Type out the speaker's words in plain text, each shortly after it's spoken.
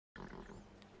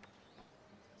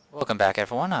Welcome back,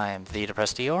 everyone. I am the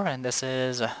Depressed Dior, and this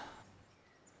is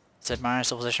Sid Meier's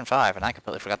Civilization 5, and I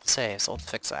completely forgot to save, so let's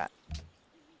fix that.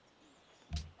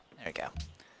 There we go.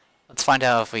 Let's find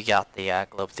out if we got the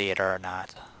Globe Theater or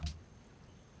not.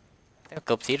 I think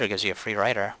Globe Theater gives you a free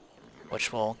writer,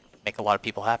 which will make a lot of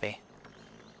people happy.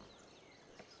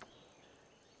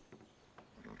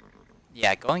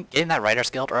 Yeah, getting that Writer's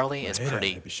Guild early is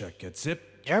pretty...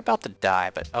 You're about to die,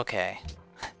 but okay.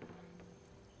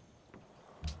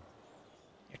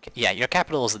 Yeah, your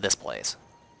capital is this place.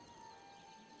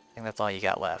 I think that's all you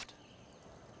got left.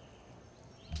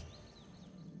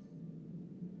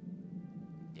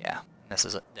 Yeah,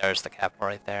 there's the capital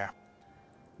right there.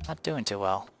 Not doing too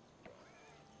well.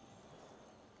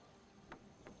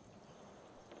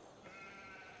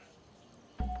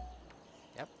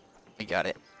 Yep, we got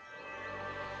it.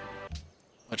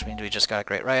 Which means we just got a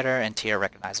great writer, and Tyr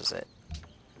recognizes it.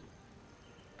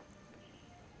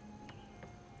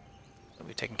 So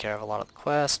we've taken care of a lot of the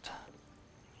quest.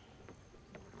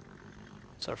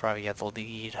 So far we have the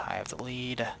lead, I have the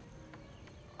lead.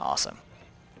 Awesome.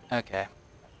 Okay.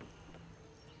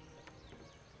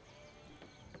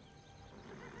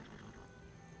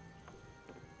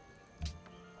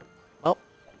 Well,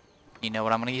 you know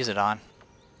what I'm gonna use it on.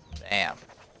 Bam.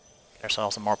 Get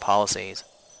ourselves some more policies.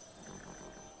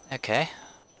 Okay.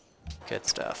 Good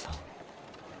stuff.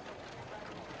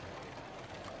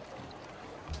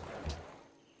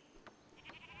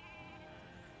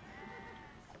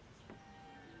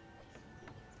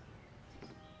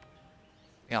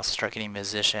 We also start getting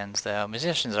musicians, though.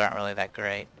 Musicians aren't really that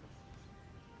great.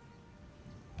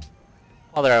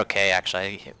 Well, they're okay,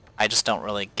 actually. I just don't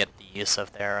really get the use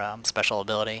of their special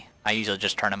ability. I usually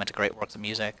just turn them into great works of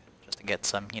music, just to get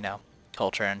some, you know,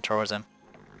 culture and tourism.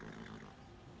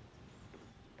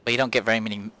 But you don't get very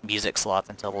many music slots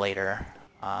until later,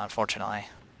 unfortunately.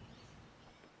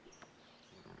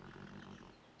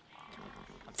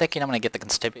 I'm thinking I'm going to get the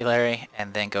Constabulary,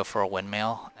 and then go for a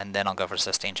windmill, and then I'll go for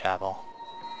Sistine Chapel.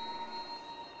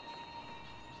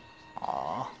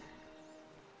 Aww.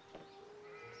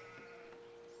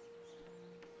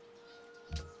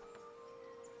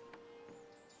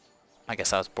 I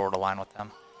guess I was borderline with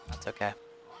them. That's okay.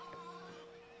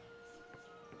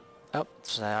 Oh,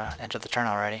 it's entered the turn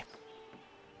already.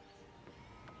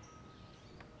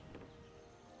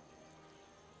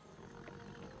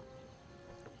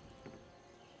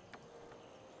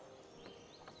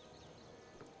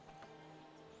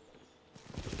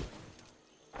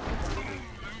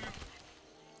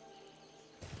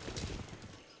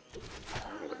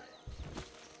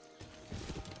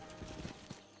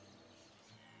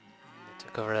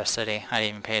 Took over the city. I didn't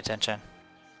even pay attention.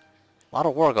 A lot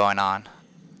of war going on.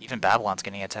 Even Babylon's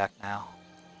getting attacked now.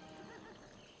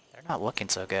 They're not looking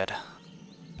so good.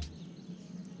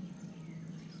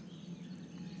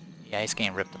 Yeah, he's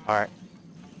getting ripped apart.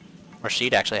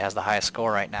 Rashid actually has the highest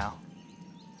score right now.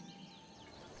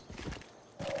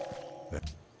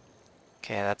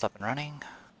 Okay, that's up and running.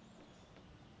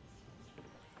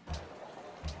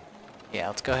 Yeah,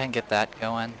 let's go ahead and get that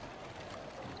going.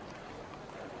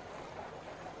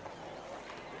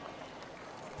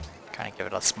 Kind of give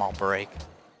it a small break.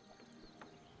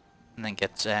 And then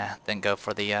then go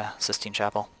for the Sistine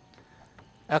Chapel.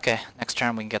 Okay, next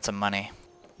turn we can get some money.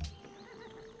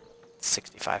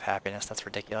 65 happiness, that's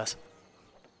ridiculous.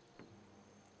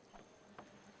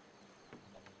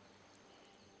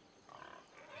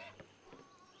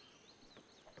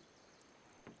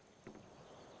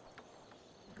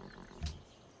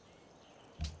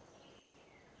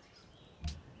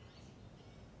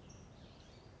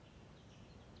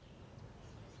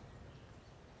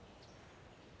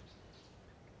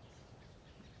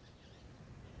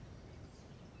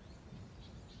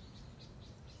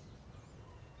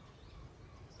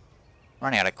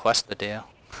 Running out of quests to do.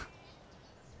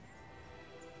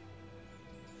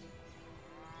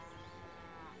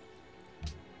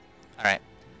 Alright.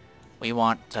 We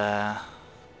want, not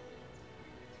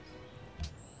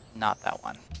that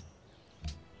one.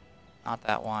 Not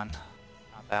that one.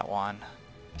 Not that one.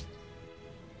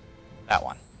 That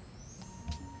one.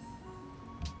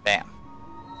 Bam.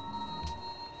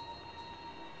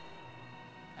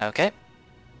 Okay.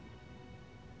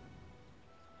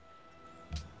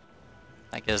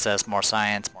 That gives us more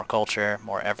science, more culture,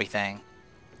 more everything.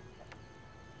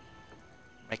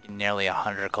 Making nearly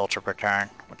 100 culture per turn,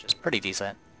 which is pretty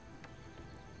decent.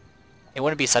 It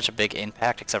wouldn't be such a big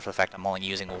impact except for the fact I'm only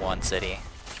using one city,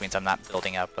 which means I'm not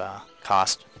building up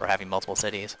cost for having multiple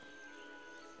cities.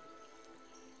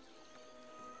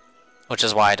 Which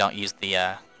is why I don't use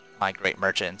the my great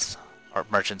merchants or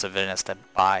merchants of Venice to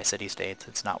buy city-states.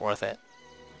 It's not worth it.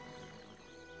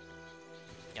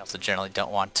 You also generally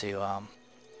don't want to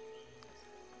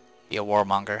be a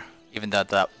warmonger, even though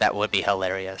that would be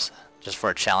hilarious. Just for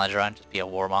a challenge run, just be a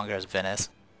warmonger as Venice,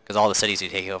 because all the cities you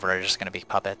take over are just going to be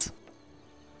puppets.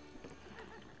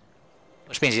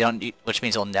 Which means which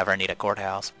means you'll never need a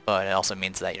courthouse, but it also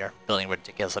means that you're building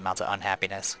ridiculous amounts of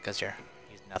unhappiness because you're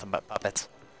using nothing but puppets.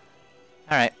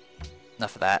 All right,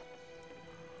 enough of that.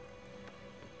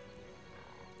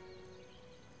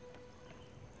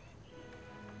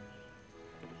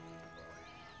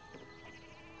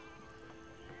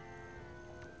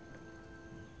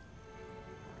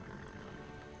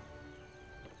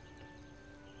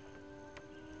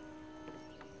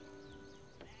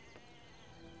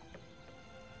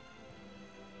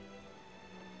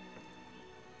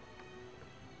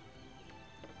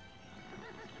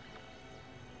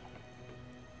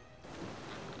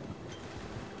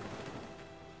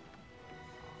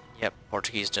 Yep,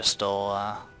 Portuguese just stole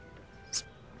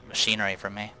machinery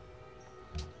from me.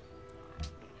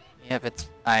 Yep,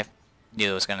 I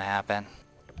knew it was gonna happen.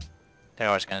 They're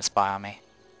always gonna spy on me.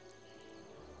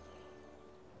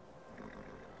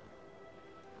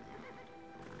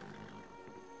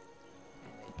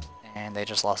 And they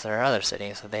just lost their other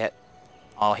city, so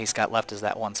all he's got left is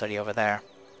that one city over there.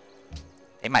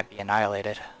 They might be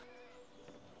annihilated.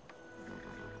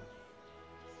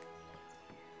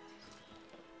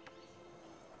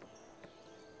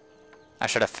 I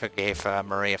should have forgave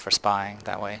Maria for spying,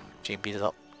 that way she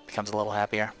becomes a little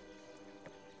happier.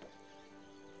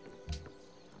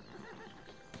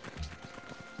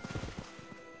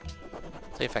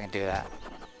 See if I can do that.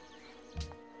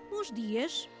 Bons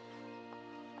dias.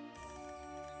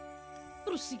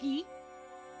 Prossegui.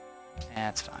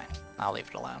 That's fine. I'll leave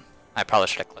it alone. I probably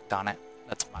should have clicked on it.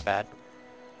 That's my bad.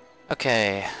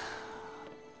 Okay.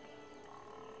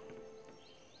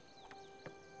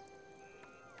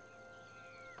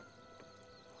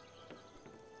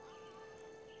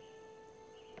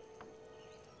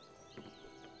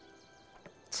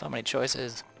 So many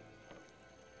choices.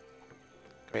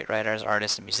 Great writers,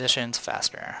 artists, and musicians,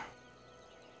 faster.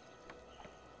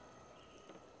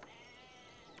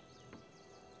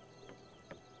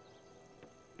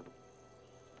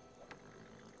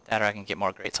 That or I can get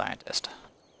more great scientists.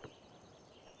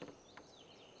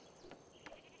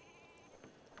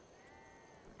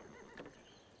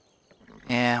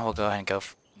 Yeah, we'll go ahead and go.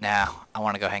 Now, I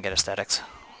want to go ahead and get aesthetics. Go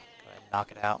ahead and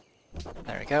knock it out.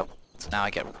 There we go. So now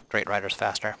I get great writers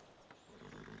faster.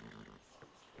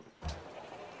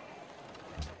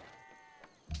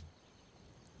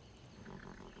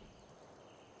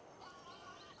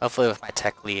 Hopefully with my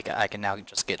tech league I can now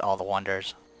just get all the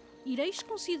wonders. Ireis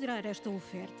considerar esta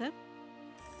oferta?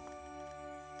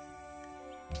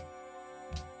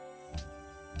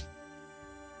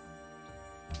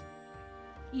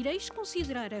 Ireis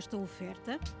considerar esta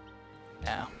oferta?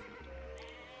 No.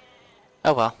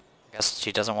 Oh well. I guess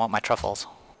she doesn't want my truffles.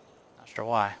 Not sure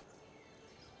why.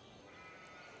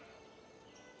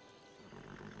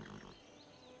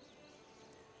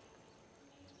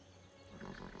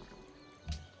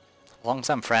 As long as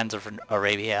I'm friends with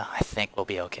Arabia, I think we'll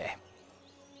be okay.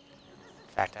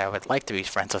 In fact, I would like to be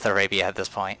friends with Arabia at this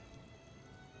point.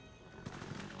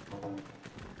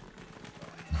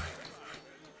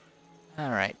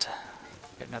 Alright.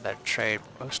 Get another trade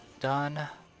post done.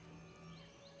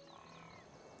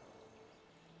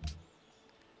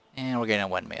 And we're getting a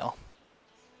windmill.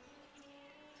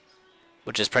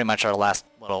 Which is pretty much our last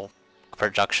little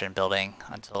production building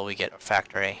until we get a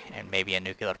factory and maybe a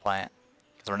nuclear plant.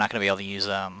 Because we're not going to be able to use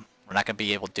we're not going to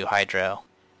be able to do hydro.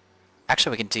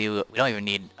 Actually, we don't even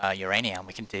need uranium.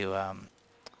 We can do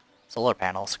solar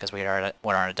panels because we're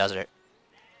on a desert.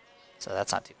 So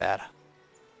that's not too bad.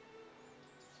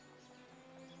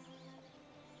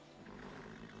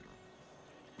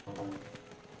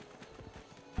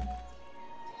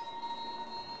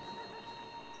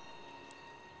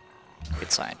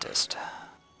 Good scientist.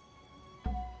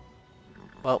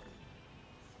 Well,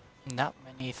 not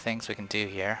many things we can do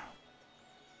here.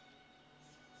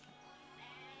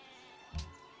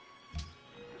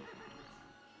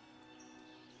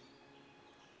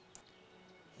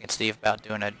 We can see about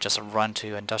doing just a run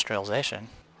to industrialization.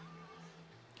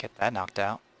 Get that knocked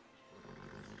out.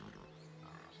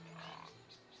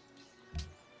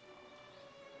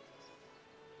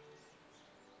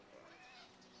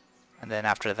 And then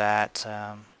after that,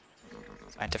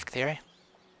 scientific theory.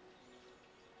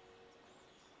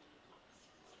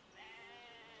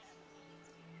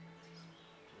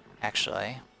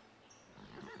 Actually,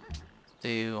 let's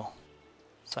do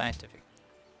scientific.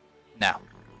 No,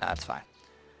 that's fine.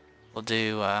 We'll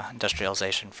do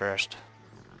industrialization first.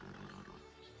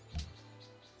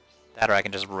 That or I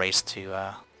can just race to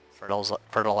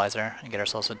fertilizer and get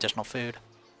ourselves additional food.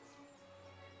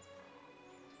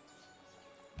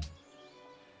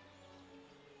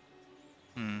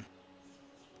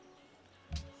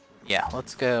 Yeah,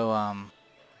 let's go,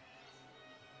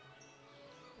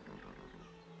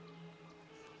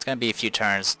 it's gonna be a few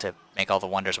turns to make all the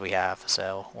wonders we have,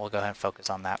 so we'll go ahead and focus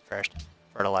on that first.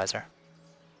 Fertilizer.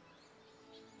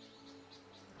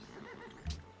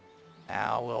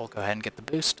 Now we'll go ahead and get the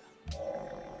boost.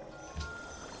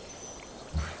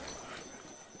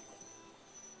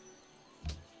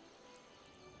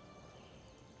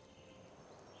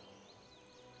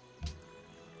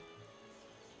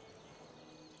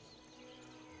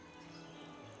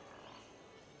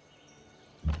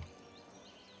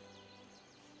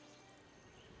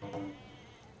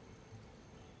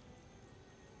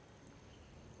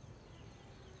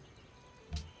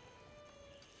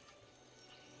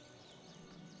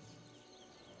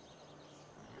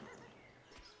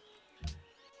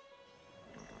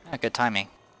 Good timing.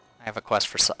 I have a quest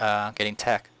for getting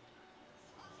tech.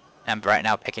 I'm right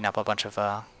now picking up a bunch of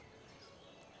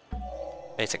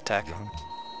basic tech.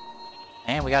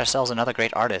 And we got ourselves another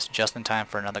great artist just in time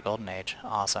for another golden age.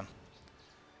 Awesome.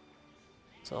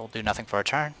 So we'll do nothing for a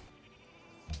turn.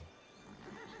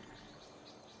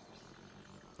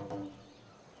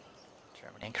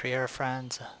 Germany and Korea are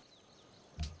friends.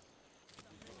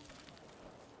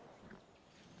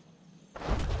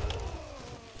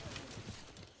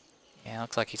 Yeah,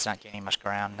 looks like he's not gaining much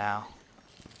ground now.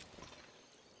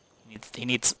 He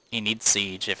needs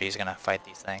siege if he's gonna fight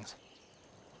these things.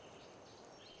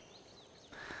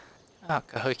 Oh,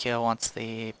 Cahokia wants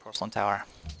the porcelain tower.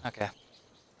 Okay.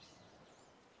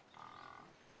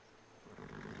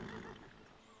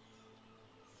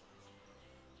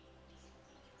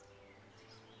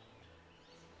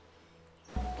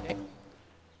 Okay.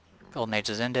 Golden Age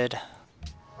has ended.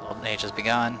 Golden Age has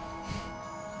begun.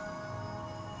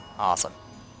 Awesome.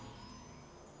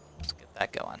 Let's get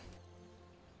that going.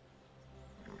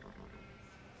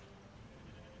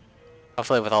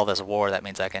 Hopefully with all this war that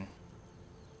means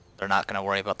they're not going to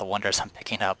worry about the wonders I'm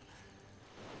picking up.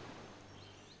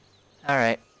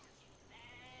 Alright.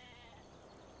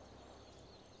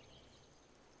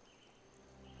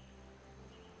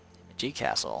 Imagi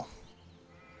Castle.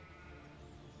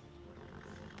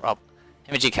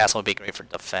 Imagi Castle would be great for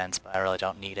defense, but I really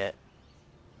don't need it.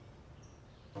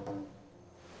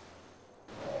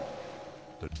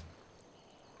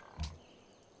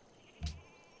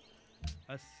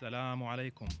 السلام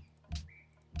عليكم.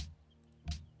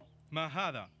 ما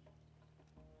هذا؟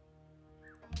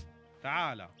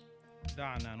 تعال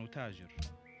دعنا نتاجر.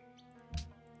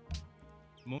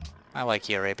 I like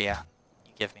you, Arabia.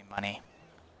 You give me money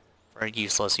for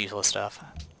useless stuff.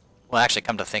 Well, actually,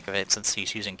 come to think of it, since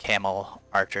he's using camel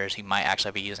archers, he might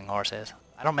actually be using horses.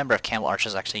 I don't remember if camel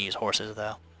archers actually use horses,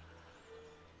 though.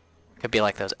 Could be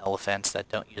like those elephants that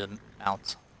don't use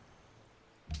mounts.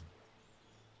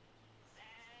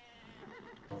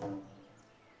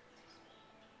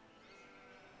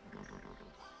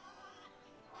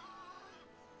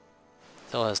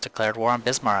 Phil has declared war on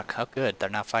Bismarck. Oh good, they're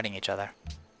not fighting each other.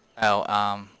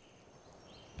 Oh,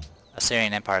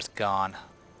 Assyrian Empire's gone,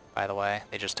 by the way.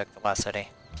 They just took the last city.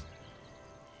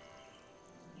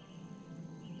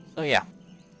 So yeah,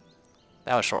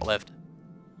 that was short-lived.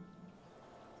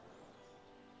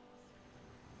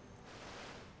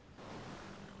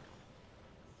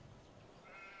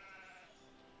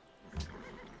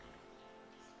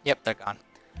 Yep, they're gone.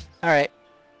 Alright.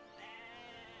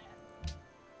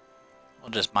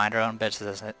 We'll just mind our own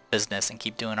business and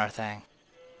keep doing our thing.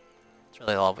 It's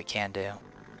really all we can do.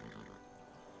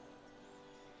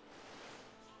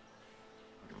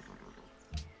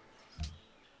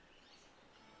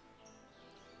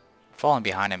 We're falling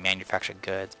behind in manufactured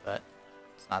goods, but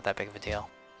it's not that big of a deal.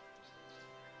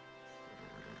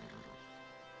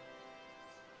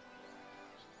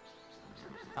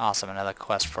 Awesome, another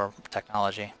quest for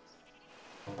technology.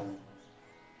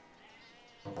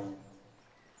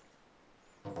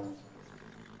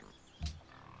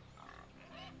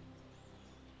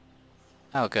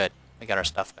 Oh good, we got our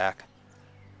stuff back.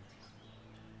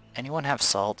 Anyone have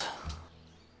salt?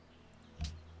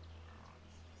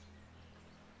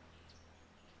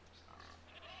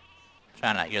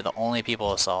 China, you're the only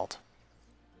people with salt.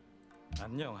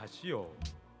 안녕하시오.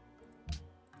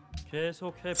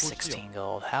 계속해 보시오. 16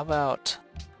 gold. How about...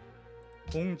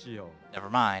 공지요. Never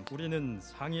mind. 우리는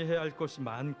상의해야 할 것이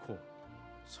많고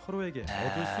서로에게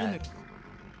얻을 수 있는.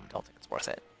 Don't think it's worth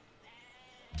it.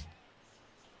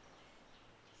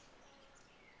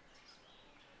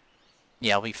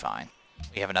 Yeah, I'll be fine.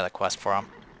 We have another quest for him.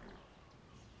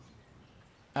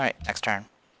 Alright, next turn.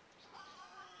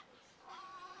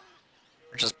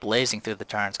 We're just blazing through the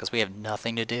turns because we have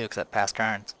nothing to do except pass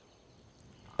turns.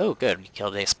 Oh good, you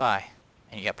killed a spy.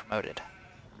 And you got promoted.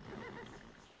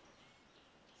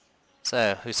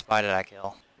 So, whose spy did I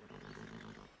kill?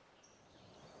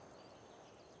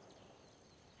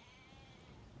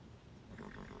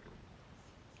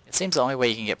 It seems the only way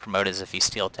you can get promoted is if you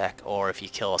steal tech or if you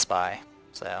kill a spy.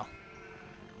 So...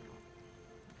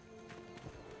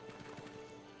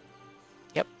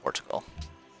 Yep, Portugal.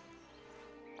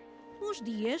 Bons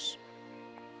dias.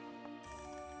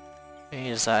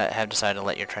 You have decided to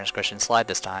let your transgression slide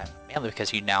this time, mainly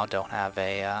because you now don't have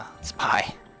a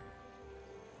spy.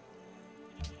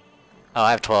 Oh,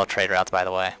 I have 12 trade routes, by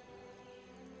the way.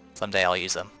 Someday I'll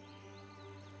use them.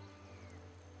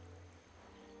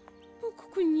 Pouco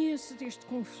conheço deste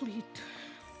conflito.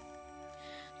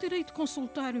 Terei de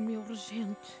consultar o meu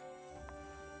regente.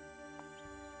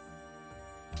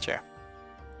 Sure.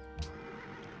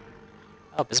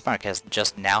 Oh, Bismarck has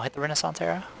just now hit the Renaissance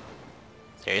era?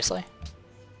 Seriously?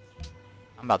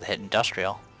 I'm about to hit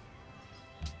industrial.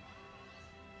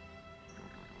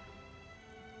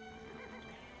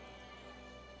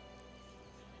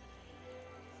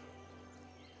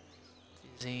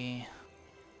 Easy.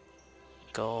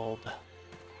 Gold.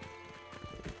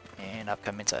 And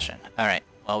upcoming session. Alright,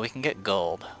 well we can get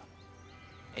gold.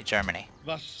 Hey, Germany.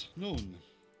 Was nun?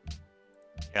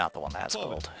 You're not the one that has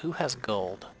gold. Who has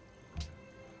gold?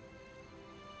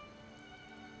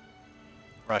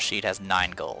 Rashid has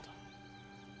 9 gold.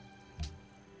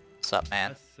 What's up,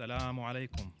 man? السلام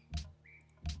عليكم.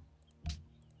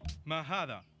 ما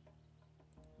هذا؟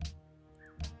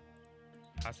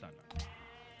 حسنا.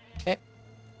 Okay.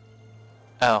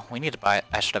 Oh, we need to buy it.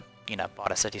 I should have, you know,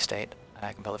 bought a city-state.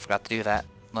 I completely forgot to do that.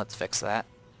 Let's fix that.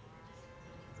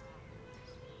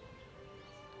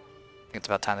 I think it's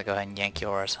about time to go ahead and yank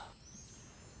yours.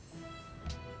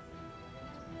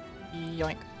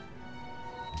 Yoink.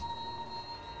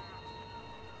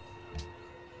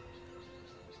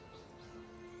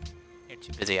 You're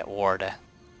too busy at war to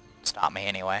stop me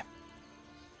anyway.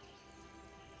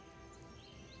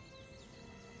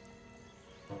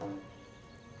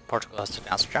 Portugal has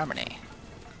denounced Germany.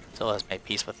 Still has made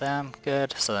peace with them.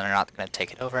 Good. So they're not going to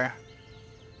take it over.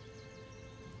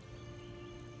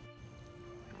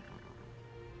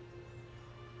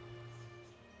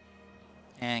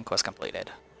 And quest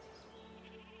completed.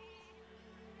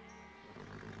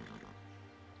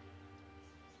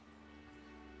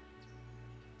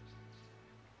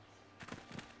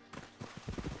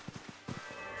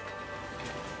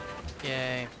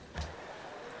 Yay.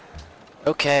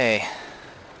 Okay.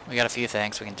 We got a few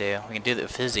things we can do. We can do the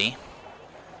Uffizi.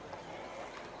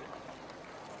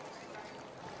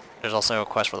 There's also a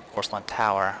quest for the Porcelain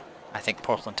Tower. I think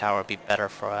Porcelain Tower would be better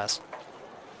for us.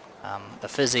 The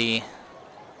Uffizi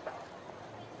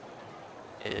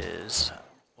is,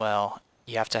 well,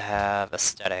 you have to have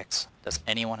aesthetics. Does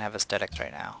anyone have aesthetics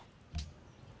right now?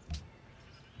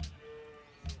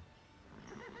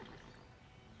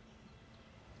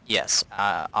 Yes,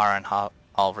 Aaron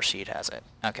Al-Rashid has it.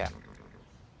 Okay.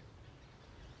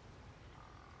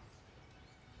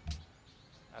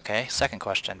 Okay, second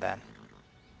question then.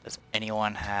 Does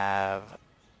anyone have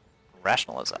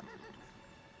rationalism?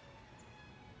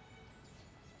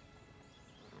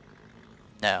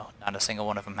 No, not a single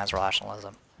one of them has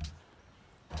rationalism.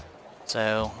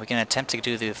 So, we can attempt to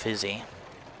do the Uffizi.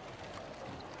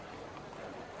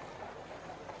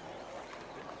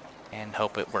 And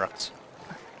hope it works.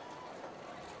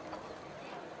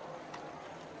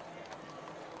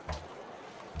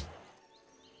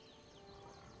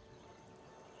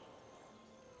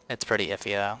 It's pretty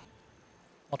iffy though.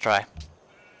 We'll try.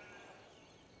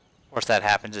 Worst that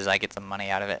happens is I get some money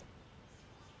out of it.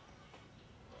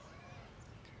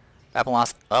 Babylon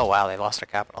lost. Oh wow, they lost their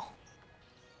capital.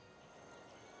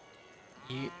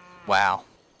 Wow.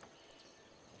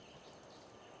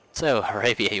 So,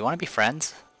 Arabia, you want to be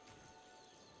friends?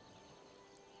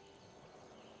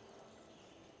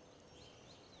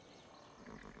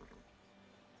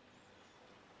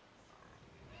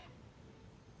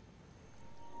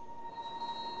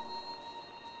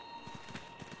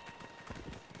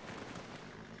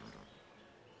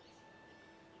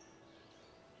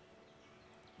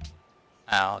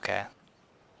 Oh, okay.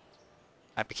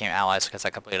 I became allies because I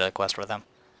completed a quest with them.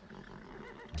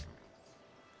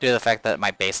 Due to the fact that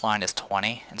my baseline is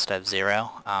 20 instead of 0,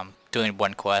 doing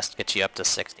one quest gets you up to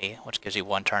 60, which gives you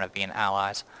one turn of being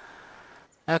allies.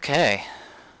 Okay.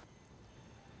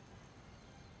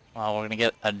 Well, we're gonna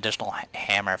get an additional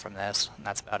hammer from this, and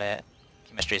that's about it.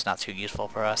 Chemistry is not too useful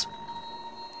for us.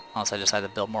 Unless I decide to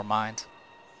build more mines.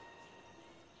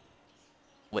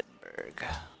 Petersburg.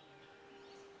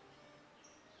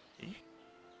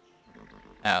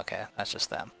 Oh, okay, that's just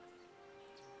them.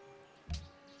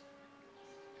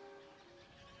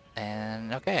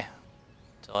 And okay,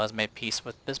 Attila has made peace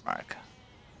with Bismarck.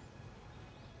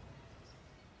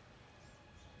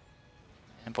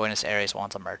 And Buenos Aires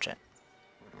wants a merchant.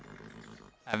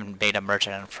 I haven't made a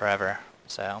merchant in forever,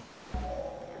 so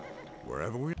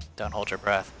Wherever we... don't hold your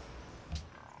breath.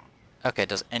 Okay,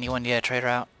 does anyone need a trade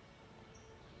route?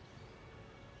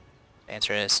 The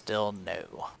answer is still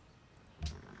no.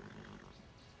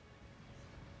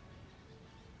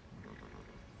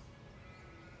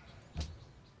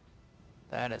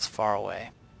 That is far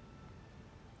away.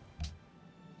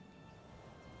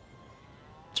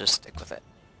 Just stick with it.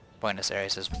 Buenos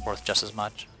Aires is worth just as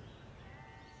much.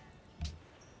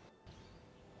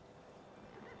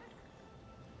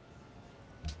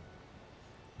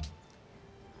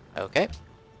 Okay.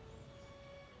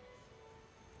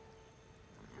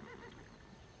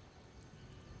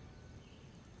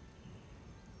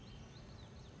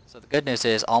 So the good news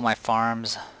is all my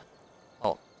farms,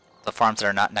 well, the farms that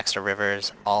are not next to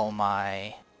rivers, all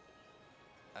my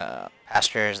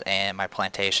pastures and my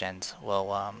plantations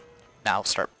will now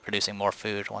start producing more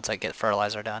food once I get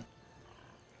fertilizer done.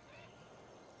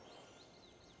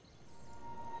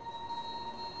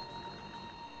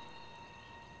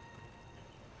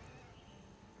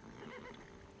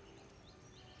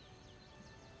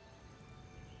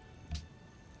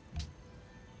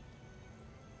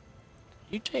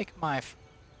 You take my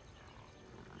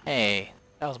Hey,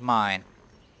 that was mine.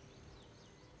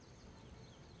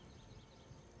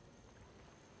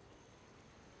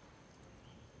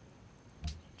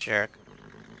 Jerk.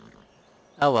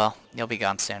 Oh well, you'll be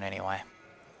gone soon anyway.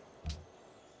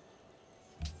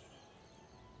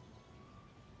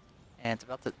 And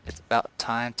it's about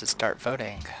time to start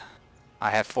voting.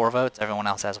 I have 4 votes, everyone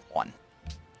else has 1.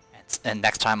 And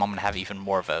next time I'm gonna have even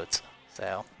more votes.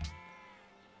 So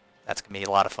that's gonna be a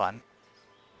lot of fun.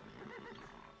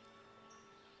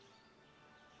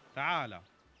 تعال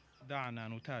دعنا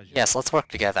نتاجر. Yes, let's work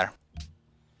together.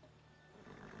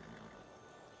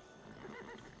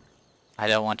 I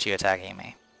don't want you attacking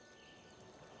me.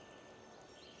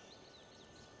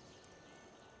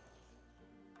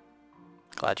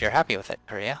 Glad you're happy with it,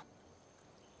 Korea.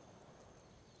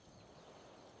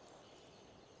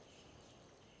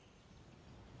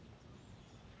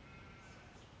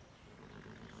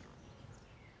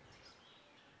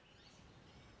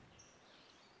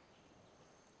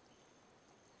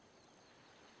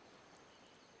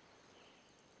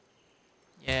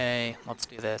 Yay, let's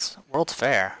do this. World's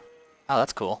Fair. Oh,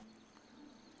 that's cool.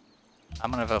 I'm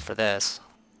gonna vote for this.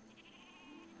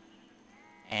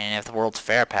 And if the World's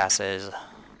Fair passes,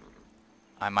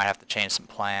 I might have to change some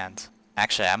plans.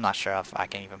 Actually, I'm not sure if I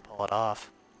can even pull it off.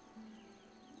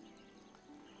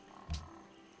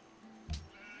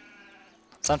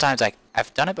 Sometimes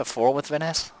I've done it before with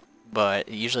Venice, but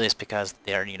usually it's because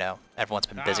they're, you know, everyone's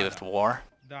been busy with the war.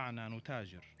 دعنا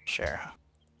نتاجر. Sure.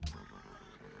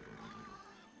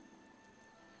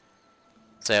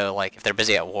 So, like, if they're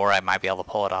busy at war, I might be able to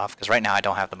pull it off, because right now I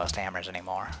don't have the most hammers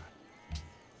anymore.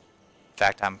 In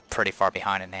fact, I'm pretty far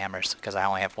behind in hammers, because I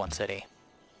only have 1 city.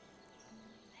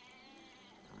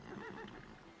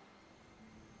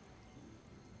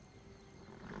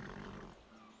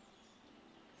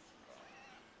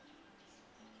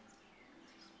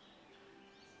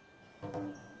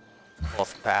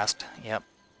 Wolf passed, yep.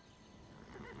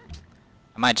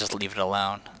 I might just leave it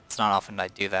alone. It's not often I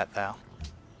do that, though.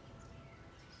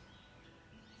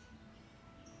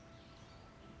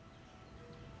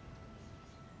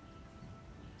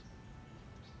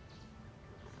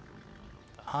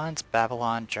 The Huns,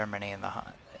 Babylon, Germany, and the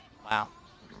Huns. Wow.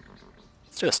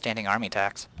 Let's do a standing army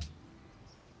tax.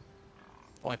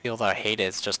 The only people that I hate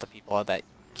is just the people that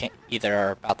can't either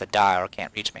are about to die or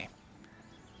can't reach me.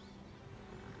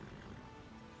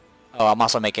 Oh, I'm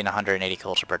also making 180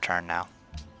 culture per turn now.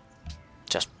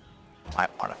 Just might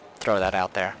want to throw that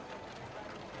out there.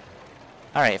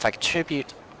 Alright, if I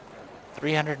contribute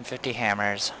 350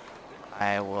 hammers,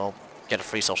 I will get a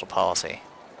free social policy.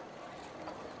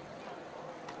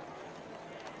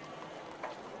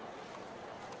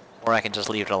 Or I can just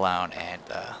leave it alone and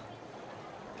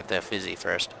get the fizzy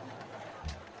first.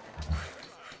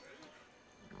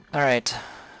 Alright,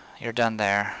 you're done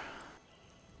there.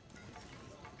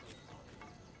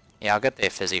 Yeah, I'll get the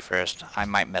fizzy first. I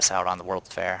might miss out on the World's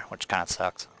Fair, which kind of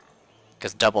sucks.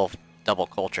 Because double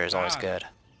culture is always good.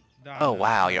 Oh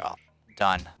wow, you're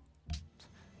done.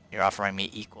 You're offering me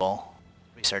equal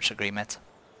research agreements.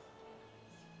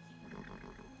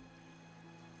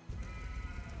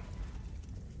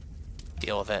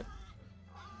 Deal with it.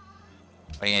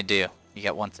 What are you gonna do? You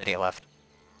got one city left.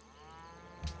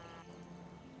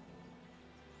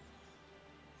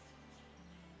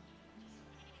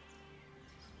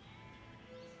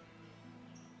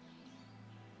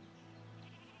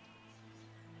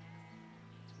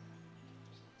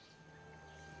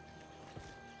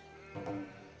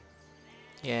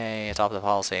 Yay, adopt the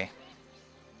policy.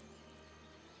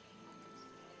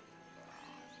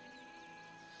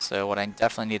 So what I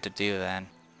definitely need to do then...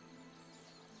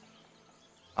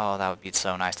 Oh, that would be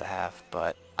so nice to have,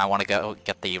 but I want to go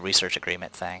get the research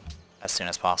agreement thing as soon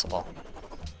as possible.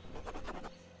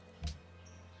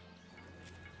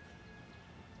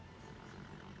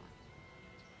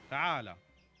 تعال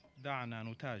دعنا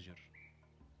نتاجر.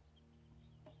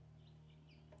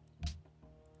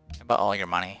 How about all your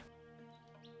money?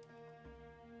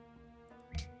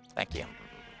 Thank you.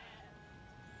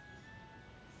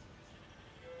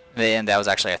 And that was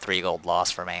actually a 3 gold loss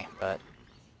for me, but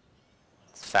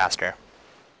it's faster.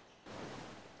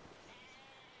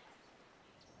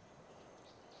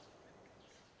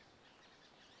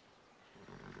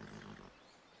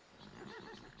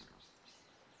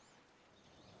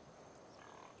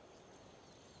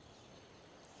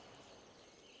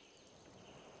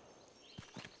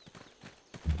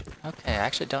 Okay, I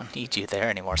actually don't need you there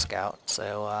anymore, Scout,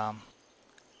 so, how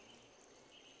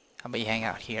about you hang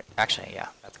out here? Actually, yeah,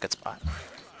 that's a good spot.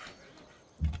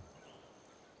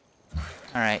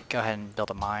 Alright, go ahead and build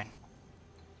a mine.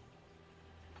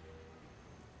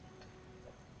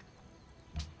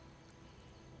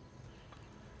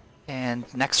 And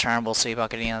next turn we'll see about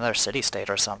getting another city-state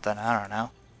or something, I don't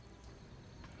know.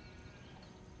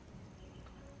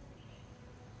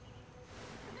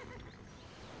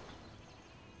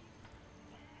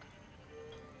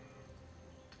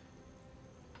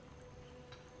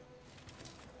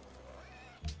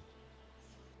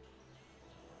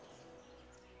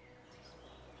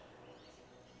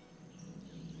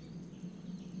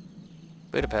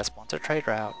 Budapest wants a trade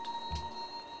route.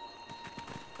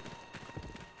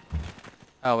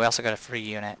 Oh, we also got a free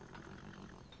unit.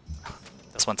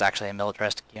 This one's actually a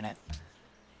militaristic unit.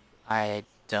 I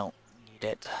don't need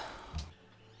it.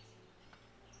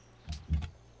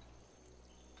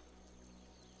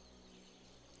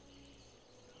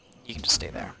 You can just stay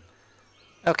there.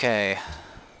 Okay.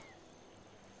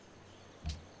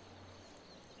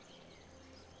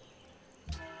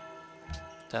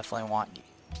 Definitely want you.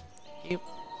 Thank you.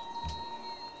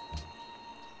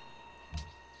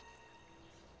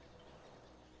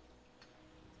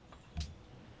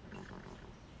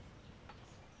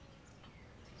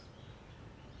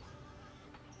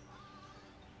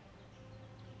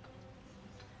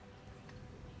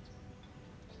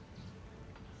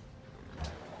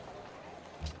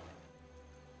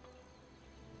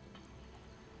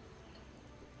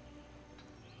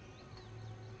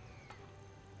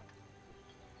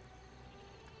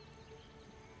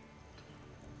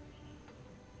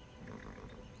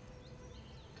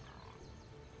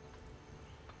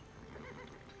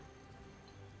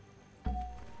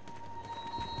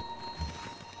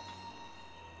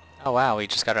 Oh wow, we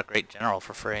just got a great general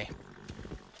for free.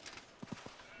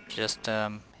 Just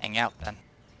hang out then.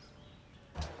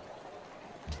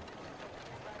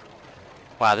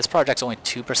 Wow, this project's only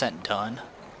 2% done.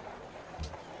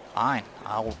 Fine,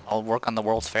 I'll work on the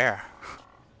World's Fair.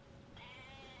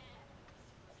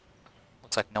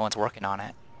 Looks like no one's working on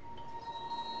it.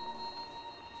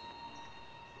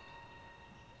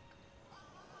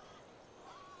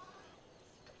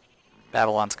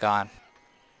 Babylon's gone.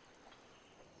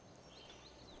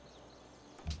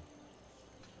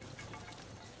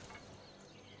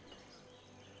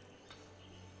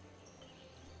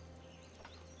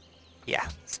 Yeah,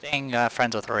 staying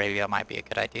friends with Arabia might be a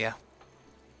good idea.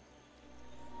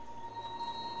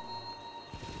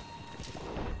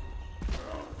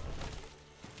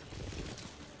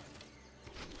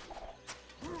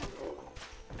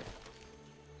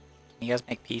 Can you guys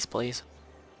make peace, please?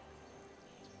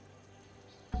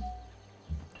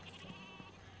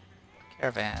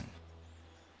 Caravan.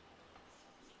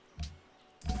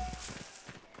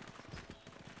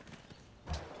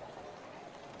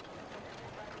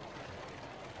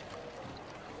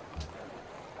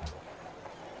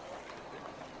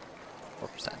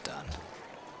 Done.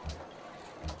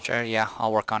 Sure, yeah,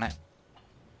 I'll work on it.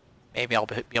 Maybe I'll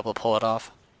be able to pull it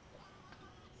off.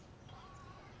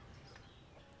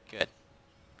 Good.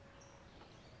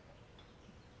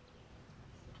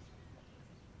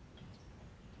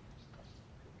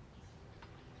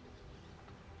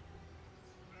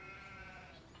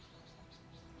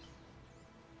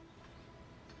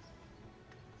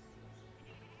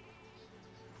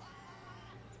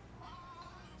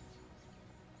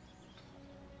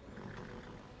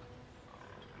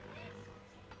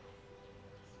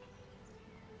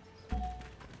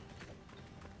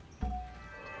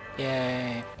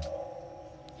 Yay.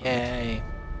 Yay.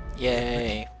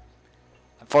 Yay.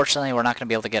 Unfortunately, we're not going to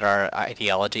be able to get our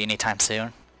ideology anytime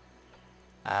soon.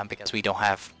 Because we don't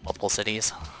have multiple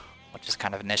cities, which is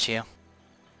kind of an issue.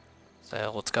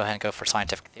 So let's go ahead and go for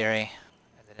scientific theory,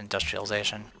 and then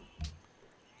industrialization.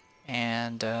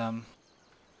 And,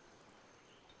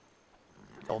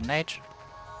 Golden Age.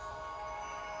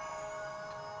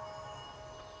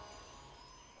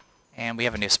 And we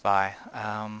have a new spy.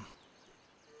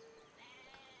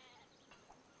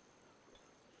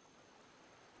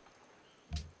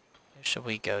 Who should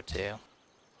we go to?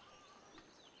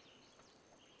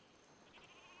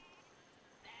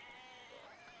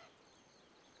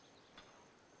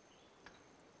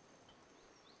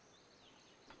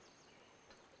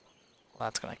 Well,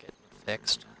 that's gonna get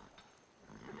fixed.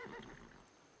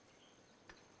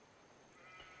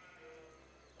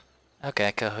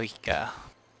 Okay, Kahuika.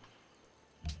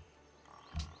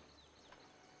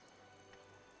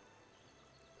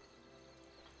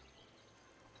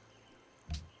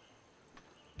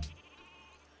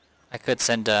 I could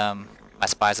send my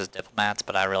spies as diplomats,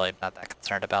 but I really am not that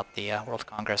concerned about the World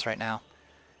Congress right now.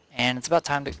 And it's about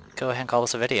time to go ahead and call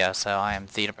this a video. So I am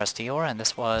Theta Prestior, and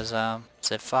this was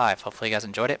Civ 5. Hopefully you guys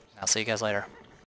enjoyed it. I'll see you guys later.